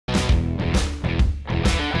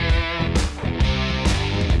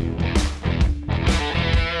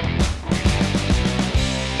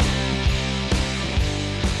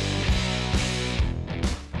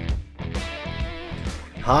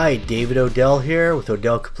Hi, David Odell here with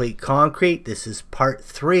Odell Complete Concrete. This is part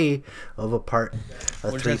 3 of a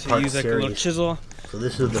three-part use like a little chisel. So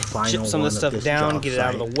this is the final chip some one of this stuff down, get it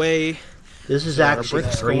out of the way. This is actually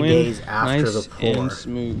 3 days after nice the pour. and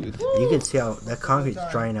smooth. You can see how that concrete's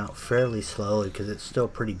drying out fairly slowly because it's still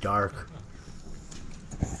pretty dark.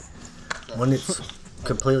 When it's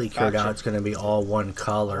completely cured out, it's going to be all one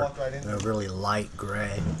color, a really light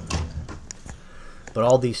gray. But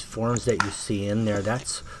all these forms that you see in there,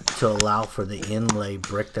 that's to allow for the inlay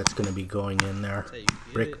brick that's going to be going in there.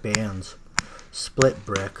 Brick bands. Split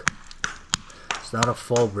brick. It's not a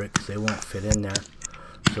full brick because they won't fit in there.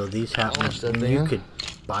 So these happen. You could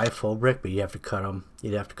buy full brick, but you have to cut them.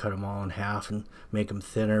 You'd have to cut them all in half and make them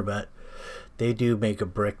thinner. But they do make a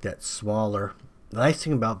brick that's smaller. The nice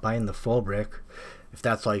thing about buying the full brick, if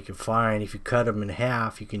that's all you can find, if you cut them in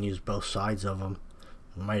half, you can use both sides of them.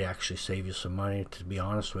 It might actually save you some money, to be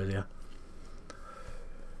honest with you.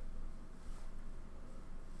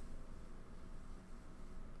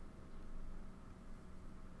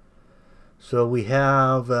 So we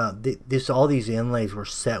have all these inlays were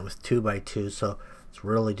set with 2x2, so it's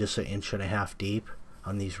really just 1.5 inches deep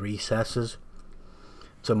on these recesses.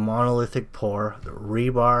 It's a monolithic pour. The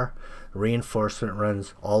rebar reinforcement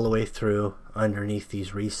runs all the way through underneath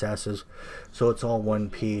these recesses, so it's all one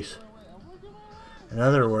piece. In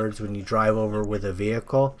other words, when you drive over with a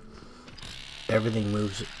vehicle, everything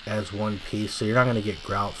moves as one piece, so you're not going to get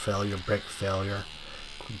grout failure,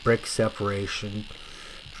 brick separation,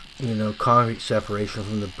 concrete separation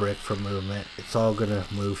from the brick for movement. It's all going to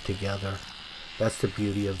move together. That's the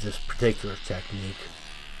beauty of this particular technique.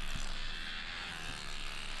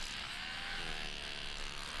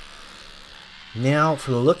 Now,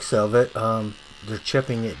 from the looks of it, they're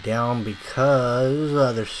chipping it down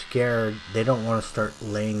because they're scared. They don't want to start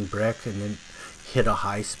laying brick and then hit a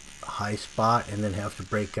high spot and then have to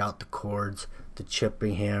break out the cords, the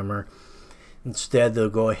chipping hammer. Instead, they'll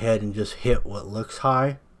go ahead and just hit what looks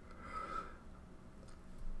high,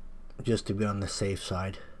 just to be on the safe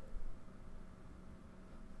side.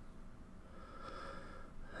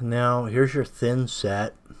 Now, here's your thin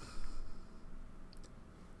set.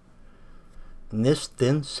 And this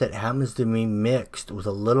thin set happens to be mixed with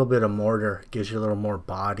a little bit of mortar. It gives you a little more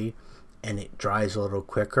body and it dries a little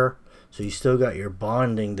quicker. So you still got your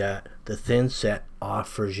bonding that the thin set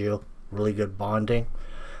offers you, really good bonding.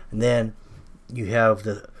 And then you have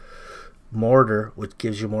the mortar, which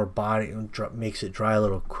gives you more body and makes it dry a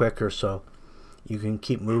little quicker, so you can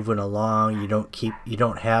keep moving along. You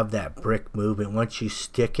don't have that brick movement. Once you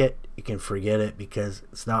stick it, you can forget it because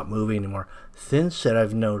it's not moving anymore. Thin set,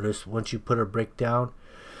 I've noticed, once you put a brick down,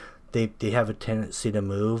 they have a tendency to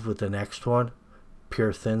move with the next one,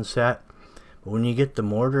 pure thin set. But when you get the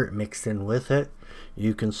mortar mixed in with it,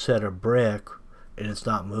 you can set a brick and it's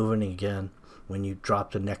not moving again when you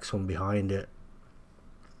drop the next one behind it.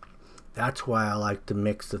 That's why I like to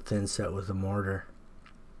mix the thin set with the mortar.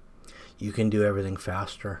 You can do everything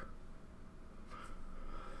faster.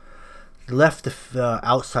 Left the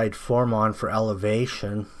outside form on for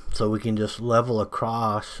elevation, so we can just level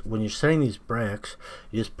across. When you're setting these bricks,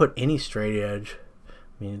 you just put any straight edge.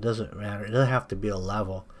 I mean, it doesn't matter. It doesn't have to be a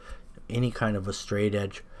level. Any kind of a straight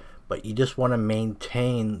edge. But you just want to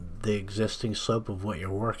maintain the existing slope of what you're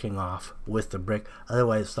working off with the brick.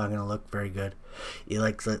 Otherwise, it's not going to look very good.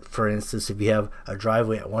 Like, for instance, if you have a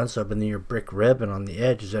driveway at one slope and then your brick ribbon on the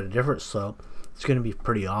edge is at a different slope, it's going to be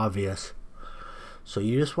pretty obvious. So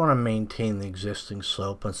you just want to maintain the existing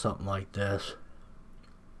slope on something like this.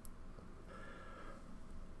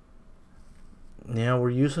 Now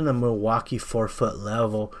we're using a Milwaukee 4-foot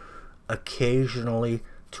level occasionally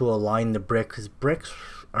to align the brick, because bricks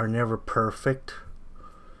are never perfect,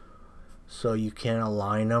 so you can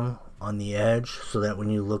align them on the edge so that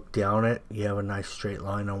when you look down it, you have a nice straight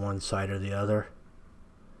line on one side or the other.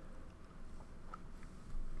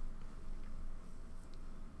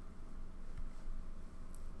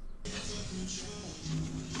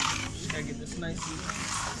 Gotta get this nice and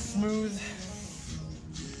smooth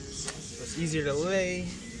so it's easier to lay.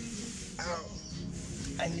 Ow.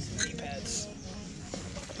 I need some knee pads.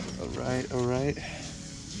 Alright.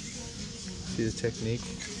 See the technique?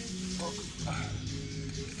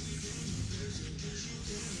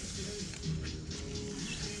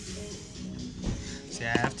 See,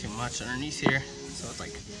 I have too much underneath here, so it's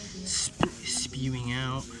like spewing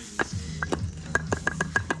out.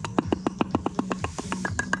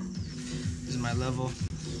 This is my level.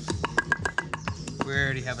 We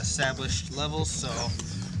already have established levels, so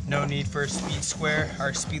no need for a speed square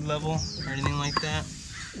or speed level or anything like that.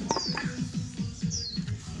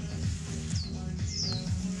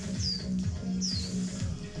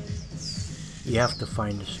 You have to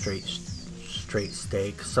find a straight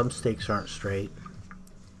stake. Some stakes aren't straight,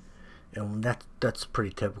 and that's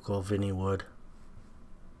pretty typical of any wood.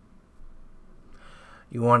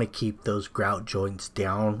 You want to keep those grout joints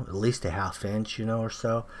down at least a ½ inch, you know, or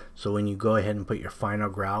so. So when you go ahead and put your final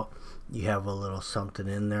grout, you have a little something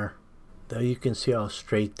in there. Though you can see how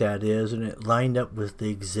straight that is, and it lined up with the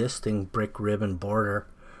existing brick ribbon border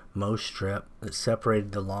mow strip that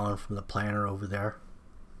separated the lawn from the planter over there.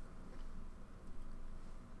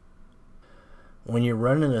 When you're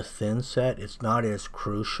running a thin set, it's not as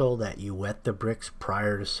crucial that you wet the bricks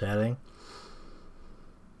prior to setting.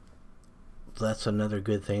 That's another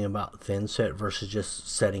good thing about thin set versus just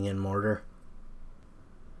setting in mortar.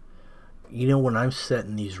 You know, when I'm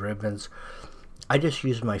setting these ribbons, I just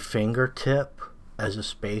use my fingertip as a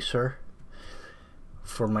spacer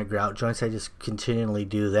for my grout joints. I just continually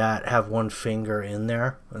do that. Have one finger in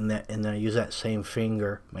there, and then I use that same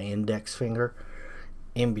finger, my index finger,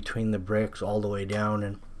 in between the bricks all the way down,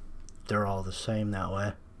 and they're all the same that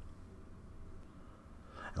way.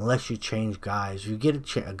 Unless you change guys. If you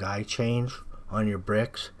get a guy change on your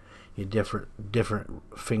bricks, you different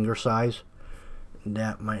finger size,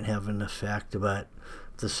 that might have an effect. But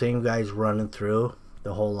if the same guy's running through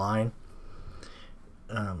the whole line,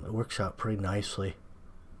 it works out pretty nicely.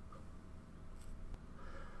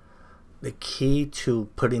 The key to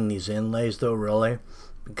putting these inlays, though, really,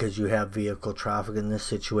 because you have vehicle traffic in this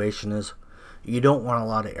situation, is you don't want a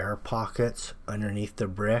lot of air pockets underneath the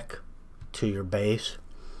brick to your base.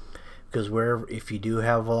 Because if you do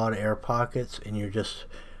have a lot of air pockets and you're just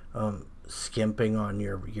skimping on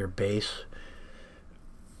your base,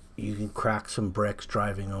 you can crack some bricks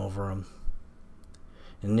driving over them.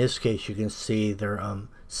 In this case, you can see they're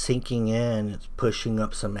sinking in. It's pushing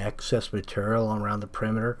up some excess material around the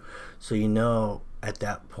perimeter, so you know at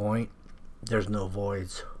that point there's no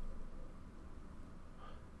voids.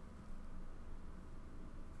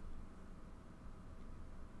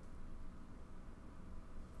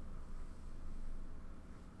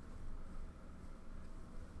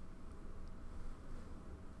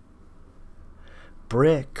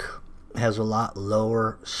 Brick has a lot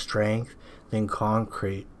lower strength than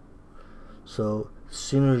concrete, so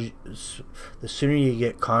the sooner you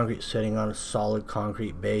get concrete sitting on a solid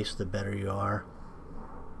concrete base, the better you are.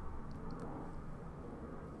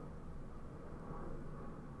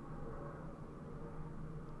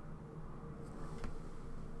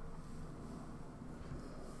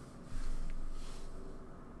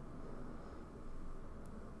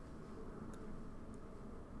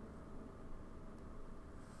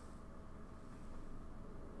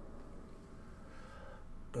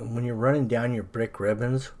 When you're running down your brick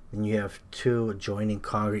ribbons and you have two adjoining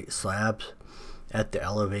concrete slabs at the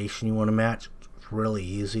elevation you want to match, it's really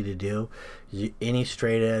easy to do. Any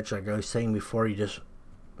straight edge, like I was saying before, you just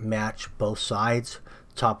match both sides,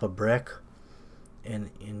 top of brick, and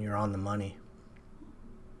you're on the money.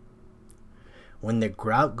 When the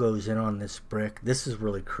grout goes in on this brick, this is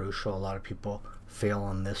really crucial. A lot of people fail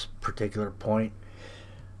on this particular point.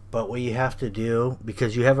 But what you have to do,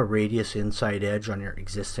 because you have a radius inside edge on your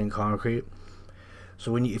existing concrete,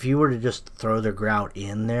 so if you were to just throw the grout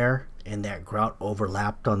in there and that grout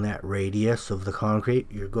overlapped on that radius of the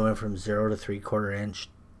concrete, you're going from 0 to 3/4 inch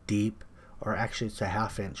deep, or actually it's a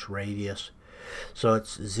 ½ inch radius. So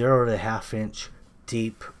it's 0 to ½ inch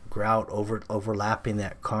deep grout overlapping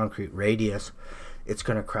that concrete radius. It's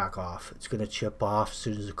going to crack off. It's going to chip off as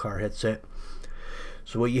soon as the car hits it.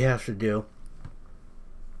 So what you have to do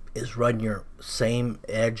is run your same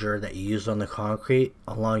edger that you used on the concrete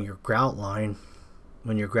along your grout line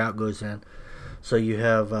when your grout goes in, so you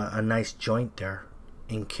have a nice joint there.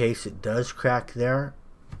 In case it does crack there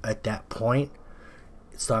at that point,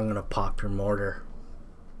 it's not going to pop your mortar.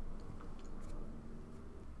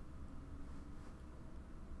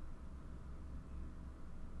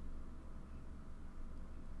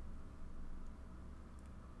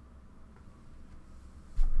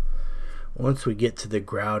 Once we get to the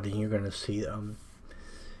grouting, you're going to see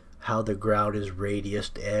how the grout is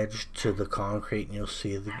radiused edged to the concrete, and you'll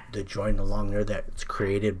see the joint along there that's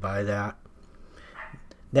created by that.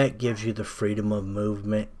 That gives you the freedom of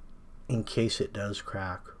movement in case it does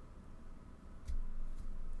crack.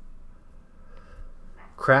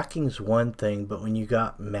 Cracking's one thing, but when you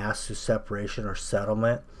got massive separation or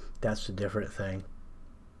settlement, that's a different thing.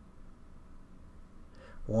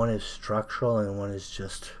 One is structural and one is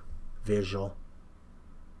just visual.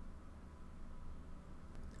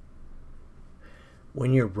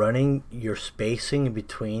 When you're running your spacing in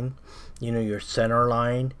between, you know, your center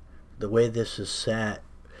line, the way this is set,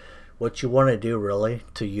 What you want to do really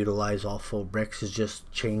to utilize all full bricks is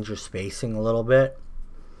just change your spacing a little bit.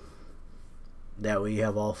 That way you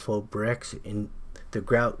have all full bricks, and the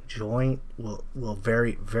grout joint will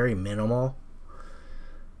very minimal,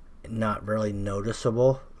 not really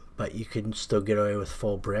noticeable, but you can still get away with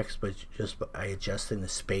full bricks, but just by adjusting the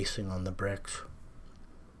spacing on the bricks.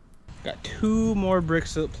 Got 2 more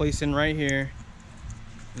bricks to place in right here,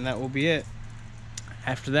 and that will be it.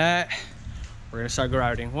 After that, we're gonna start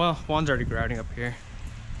grouting. Well, one's already grouting up here.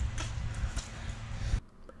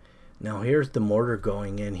 Now here's the mortar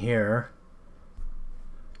going in here.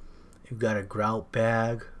 You've got a grout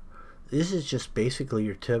bag. This is just basically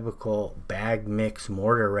your typical bag mix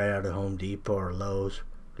mortar right out of Home Depot or Lowe's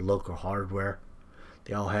or local hardware.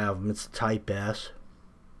 They all have them. It's type S.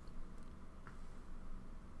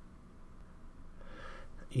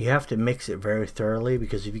 You have to mix it very thoroughly,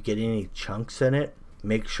 because if you get any chunks in it,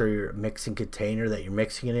 make sure your mixing container that you're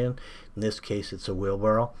mixing it in this case it's a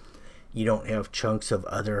wheelbarrow, you don't have chunks of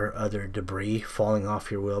other debris falling off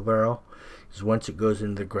your wheelbarrow, because once it goes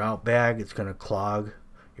into the grout bag, it's going to clog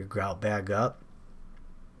your grout bag up.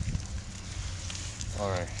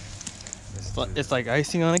 Alright. It's like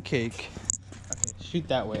icing on a cake. Okay, shoot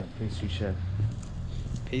that way. Pastry chef.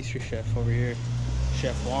 Pastry chef over here.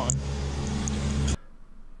 Chef Juan.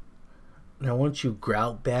 Now once you've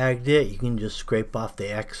grout bagged it, you can just scrape off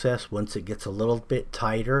the excess. Once it gets a little bit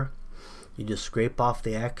tighter, you just scrape off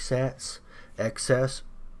the excess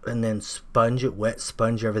and then sponge it, wet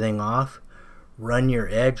sponge everything off. Run your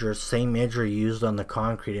edger, same edger you used on the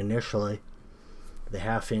concrete initially, the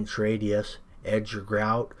 1/2 inch radius, edge your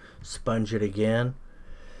grout, sponge it again,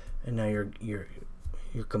 and now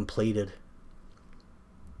you're completed.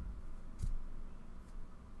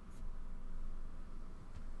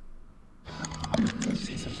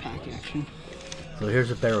 See some pack action. So here's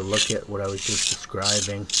a better look at what I was just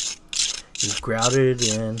describing. You've grouted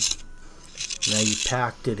it in, now you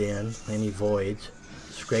packed it in, any voids,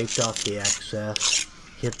 scraped off the excess,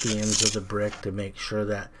 hit the ends of the brick to make sure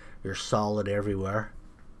that you're solid everywhere.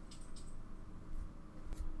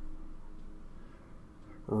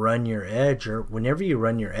 Run your edger. Whenever you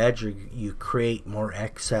run your edger, you create more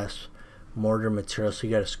excess mortar material, so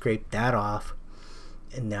you got to scrape that off,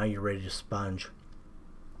 and now you're ready to sponge.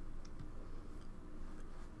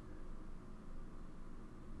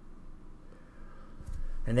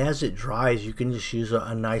 And as it dries, you can just use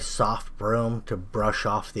a nice soft broom to brush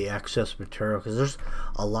off the excess material, because there's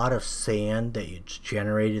a lot of sand that you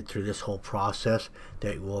generated through this whole process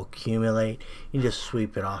that will accumulate. You just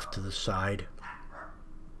sweep it off to the side.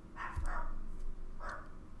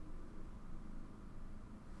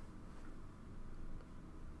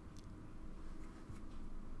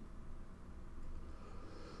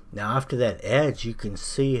 Now after that edge, you can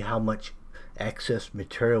see how much excess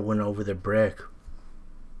material went over the brick.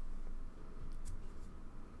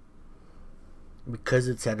 Because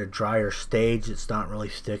it's at a drier stage, it's not really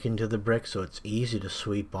sticking to the brick, so it's easy to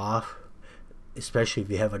sweep off, especially if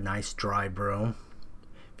you have a nice dry broom.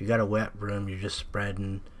 If you got a wet broom, you're just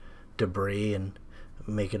spreading debris and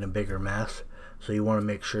making a bigger mess, so you want to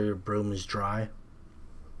make sure your broom is dry.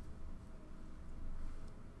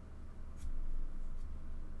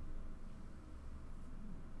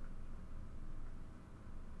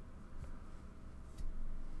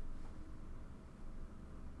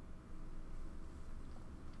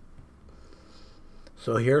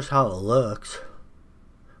 So here's how it looks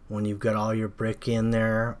when you've got all your brick in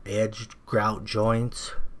there, edged grout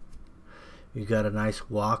joints. You've got a nice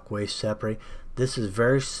walkway separate. This is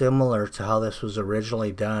very similar to how this was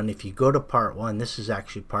originally done. If you go to part 1, this is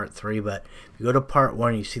actually part 3, but if you go to part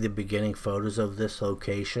 1, you see the beginning photos of this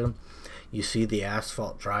location. You see the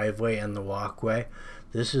asphalt driveway and the walkway.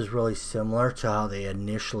 This is really similar to how they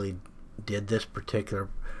initially did this particular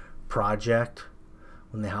project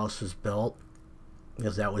when the house was built,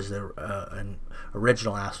 because that was an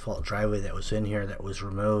original asphalt driveway that was in here that was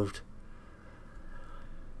removed.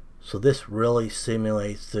 So this really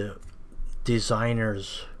simulates the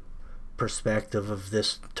designer's perspective of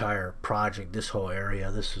this entire project, this whole area.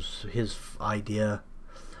 This is his idea.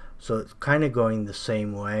 So it's kind of going the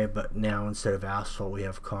same way, but now instead of asphalt we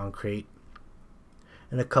have concrete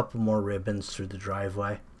and a couple more ribbons through the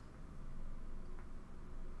driveway.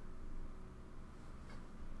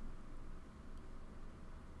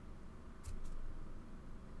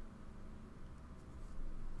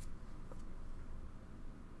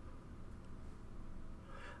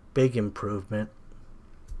 Big improvement.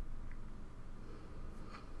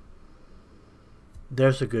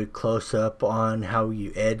 There's a good close-up on how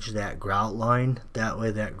you edge that grout line. That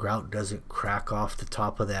way that grout doesn't crack off the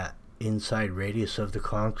top of that inside radius of the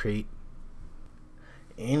concrete.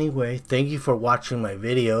 Anyway, thank you for watching my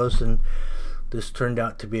videos, and this turned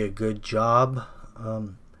out to be a good job.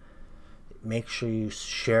 Make sure you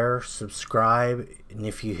share, subscribe,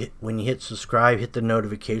 and when you hit subscribe, hit the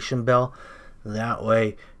notification bell. That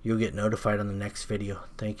way you'll get notified on the next video.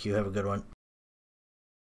 Thank you. Have a good one.